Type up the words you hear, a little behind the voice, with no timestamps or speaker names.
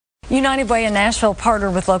United Way in Nashville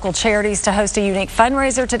partnered with local charities to host a unique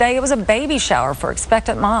fundraiser today. It was a baby shower for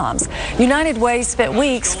expectant moms. United Way spent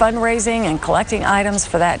weeks fundraising and collecting items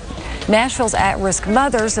for Nashville's at-risk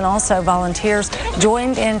mothers, and also volunteers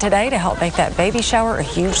joined in today to help make that baby shower a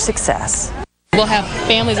huge success. We'll have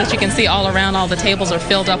families that you can see all around. All the tables are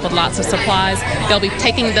filled up with lots of supplies. They'll be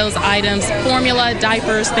taking those items, formula,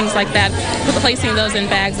 diapers, things like that, placing those in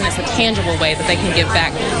bags, and it's a tangible way that they can give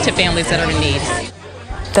back to families that are in need.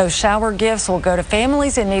 Those shower gifts will go to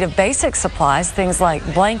families in need of basic supplies, things like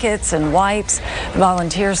blankets and wipes.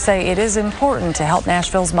 Volunteers say it is important to help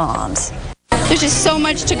Nashville's moms. There's just so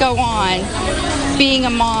much to go on being a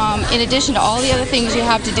mom, in addition to all the other things you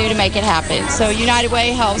have to do to make it happen. So United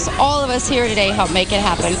Way helps all of us here today help make it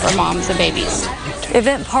happen for moms and babies.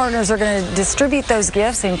 Event partners are going to distribute those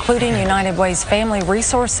gifts, including United Way's Family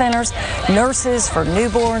Resource Centers, Nurses for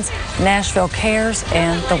Newborns, Nashville Cares,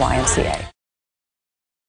 and the YMCA.